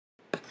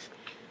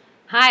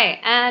Hi,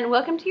 and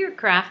welcome to your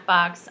craft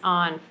box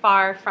on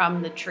Far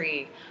From the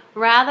Tree.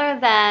 Rather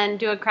than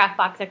do a craft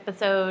box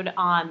episode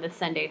on the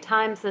Sunday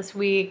Times this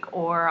week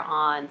or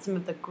on some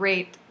of the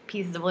great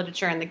pieces of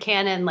literature in the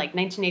canon like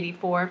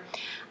 1984,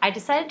 I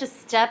decided to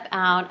step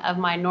out of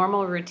my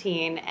normal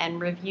routine and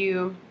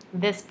review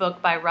this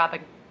book by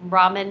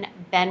Robin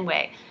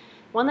Benway.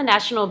 Won the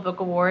National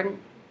Book Award,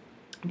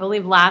 I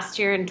believe last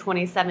year in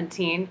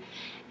 2017,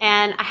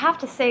 and I have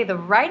to say the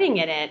writing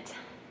in it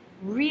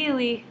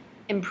really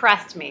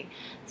impressed me.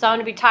 So I'm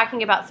going to be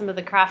talking about some of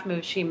the craft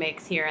moves she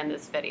makes here in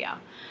this video.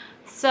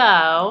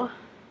 So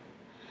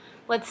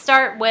let's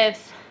start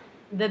with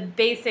the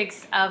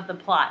basics of the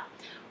plot.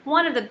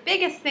 One of the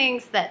biggest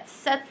things that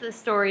sets the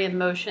story in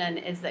motion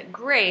is that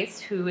Grace,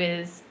 who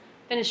is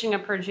finishing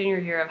up her junior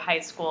year of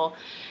high school,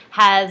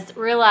 has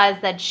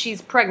realized that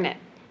she's pregnant.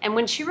 And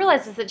when she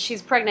realizes that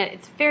she's pregnant,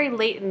 it's very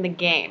late in the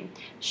game.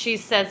 She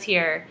says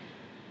here,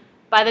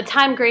 by the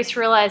time Grace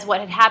realized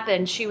what had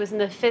happened, she was in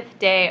the 5th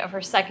day of her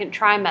 2nd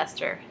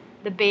trimester.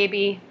 The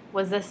baby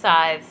was the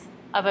size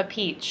of a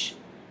peach.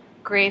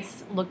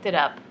 Grace looked it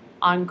up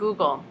on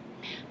Google.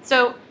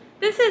 So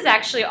this is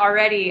actually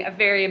already a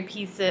very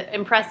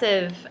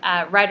impressive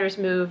writer's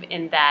move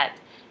in that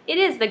it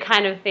is the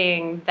kind of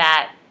thing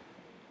that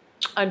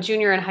a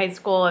junior in high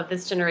school of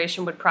this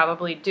generation would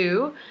probably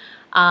do,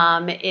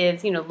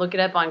 is, look it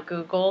up on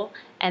Google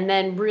and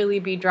then really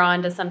be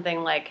drawn to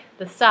something like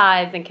the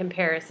size in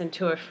comparison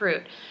to a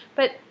fruit.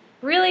 But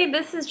really,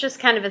 this is just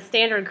kind of a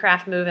standard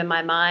craft move in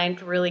my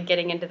mind, really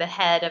getting into the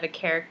head of a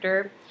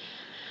character.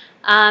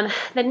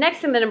 The next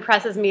thing that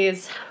impresses me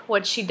is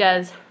what she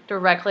does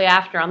directly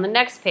after. On the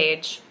next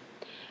page,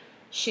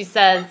 she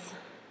says,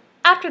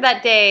 after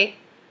that day,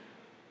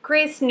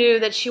 Grace knew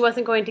that she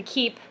wasn't going to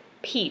keep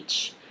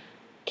peach.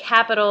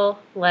 Capital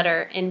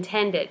letter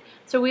intended.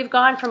 So we've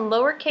gone from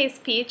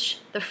lowercase peach,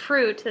 the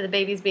fruit that the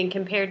baby's being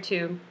compared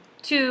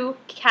to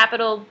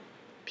capital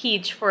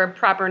peach for a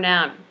proper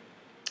noun.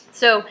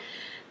 So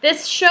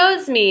this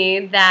shows me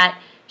that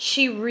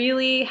she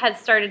really had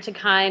started to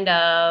kind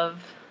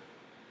of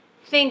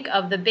think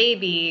of the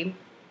baby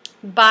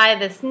by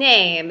this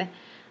name,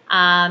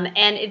 and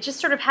it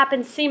just sort of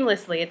happens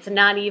seamlessly. It's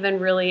not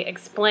even really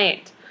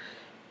explained.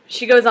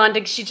 She goes on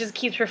to, she just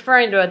keeps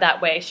referring to it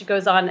that way. She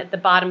goes on at the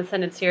bottom of the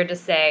sentence here to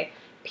say,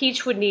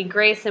 Peach would need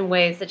Grace in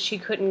ways that she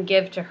couldn't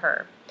give to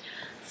her.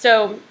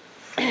 So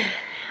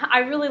I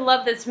really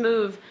love this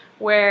move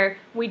where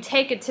we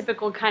take a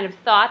typical kind of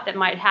thought that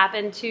might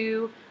happen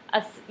to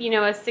a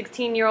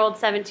 16-year-old,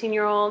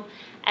 17-year-old,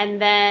 and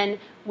then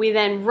we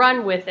then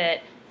run with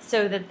it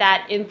so that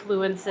that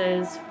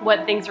influences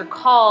what things are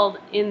called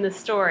in the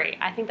story.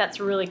 I think that's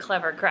a really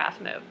clever craft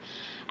move.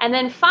 And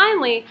then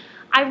finally,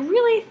 I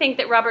really think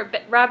that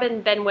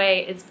Robin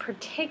Benway is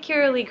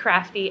particularly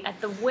crafty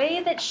at the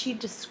way that she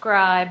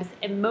describes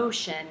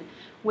emotion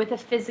with a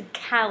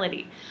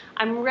physicality.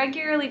 I'm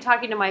regularly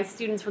talking to my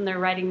students when they're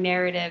writing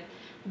narrative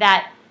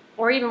that,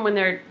 or even when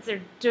they're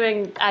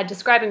doing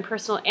describing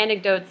personal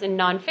anecdotes in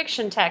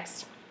nonfiction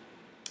text,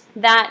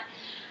 that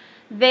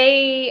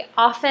they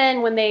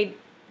often, when they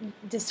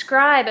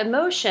describe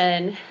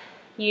emotion,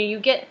 you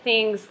get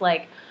things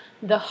like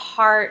the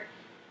heart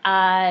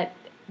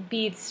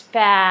beats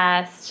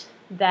fast,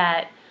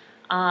 that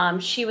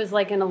she was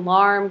like an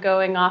alarm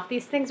going off.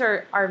 These things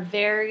are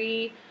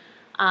very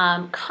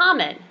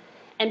common,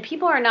 and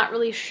people are not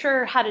really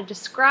sure how to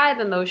describe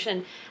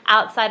emotion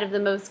outside of the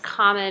most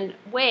common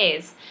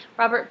ways.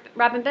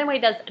 Robin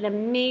Benway does an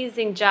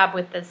amazing job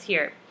with this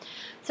here.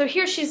 So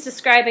here she's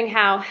describing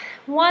how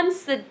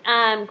once that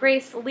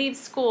Grace leaves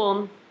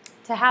school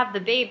to have the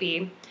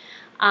baby,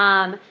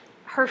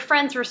 her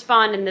friends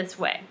respond in this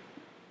way.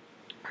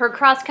 Her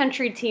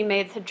cross-country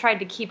teammates had tried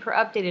to keep her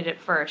updated at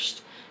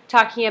first,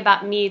 talking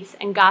about meets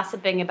and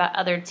gossiping about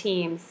other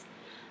teams.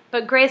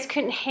 But Grace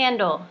couldn't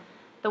handle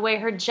the way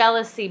her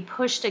jealousy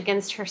pushed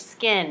against her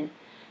skin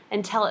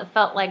until it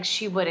felt like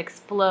she would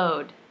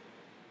explode.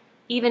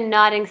 Even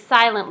nodding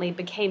silently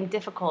became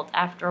difficult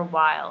after a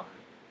while,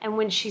 and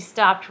when she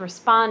stopped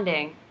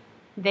responding,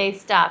 they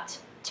stopped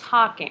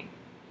talking.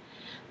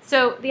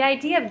 So the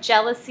idea of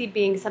jealousy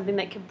being something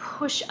that can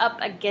push up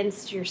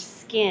against your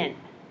skin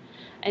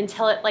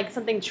until it, like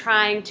something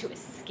trying to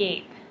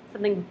escape,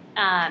 something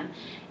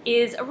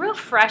is a real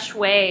fresh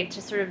way to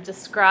sort of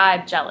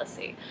describe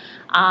jealousy.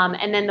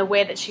 And then the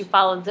way that she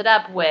follows it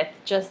up with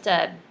just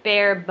a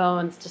bare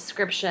bones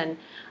description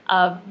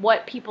of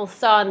what people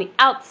saw on the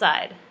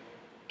outside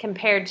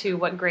compared to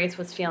what Grace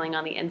was feeling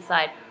on the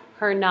inside,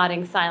 her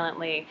nodding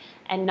silently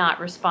and not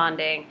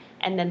responding,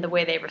 and then the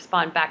way they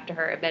respond back to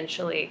her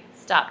eventually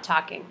stop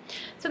talking.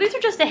 So these are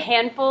just a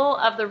handful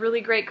of the really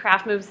great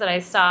craft moves that I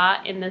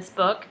saw in this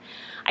book.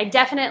 I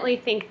definitely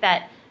think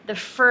that the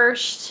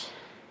first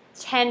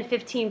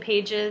 10-15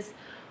 pages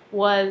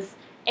was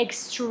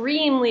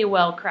extremely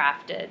well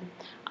crafted,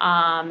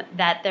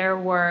 that there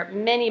were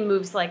many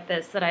moves like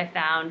this that I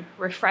found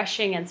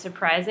refreshing and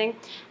surprising.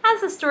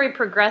 As the story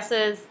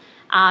progresses,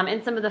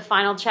 in some of the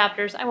final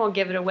chapters, I won't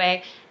give it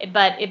away,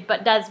 but it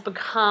does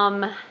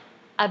become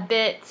a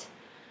bit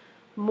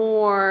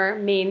more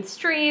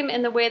mainstream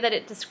in the way that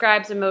it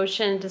describes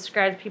emotion,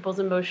 describes people's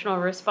emotional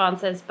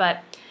responses,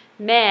 but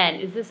man,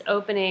 is this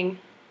opening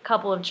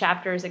couple of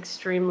chapters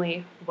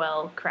extremely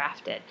well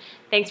crafted.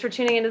 Thanks for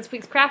tuning in to this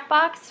week's Craft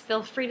Box.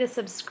 Feel free to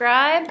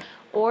subscribe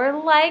or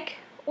like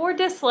or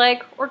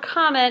dislike or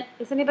comment.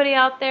 Is anybody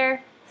out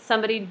there?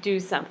 Somebody do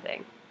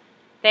something.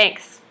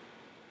 Thanks.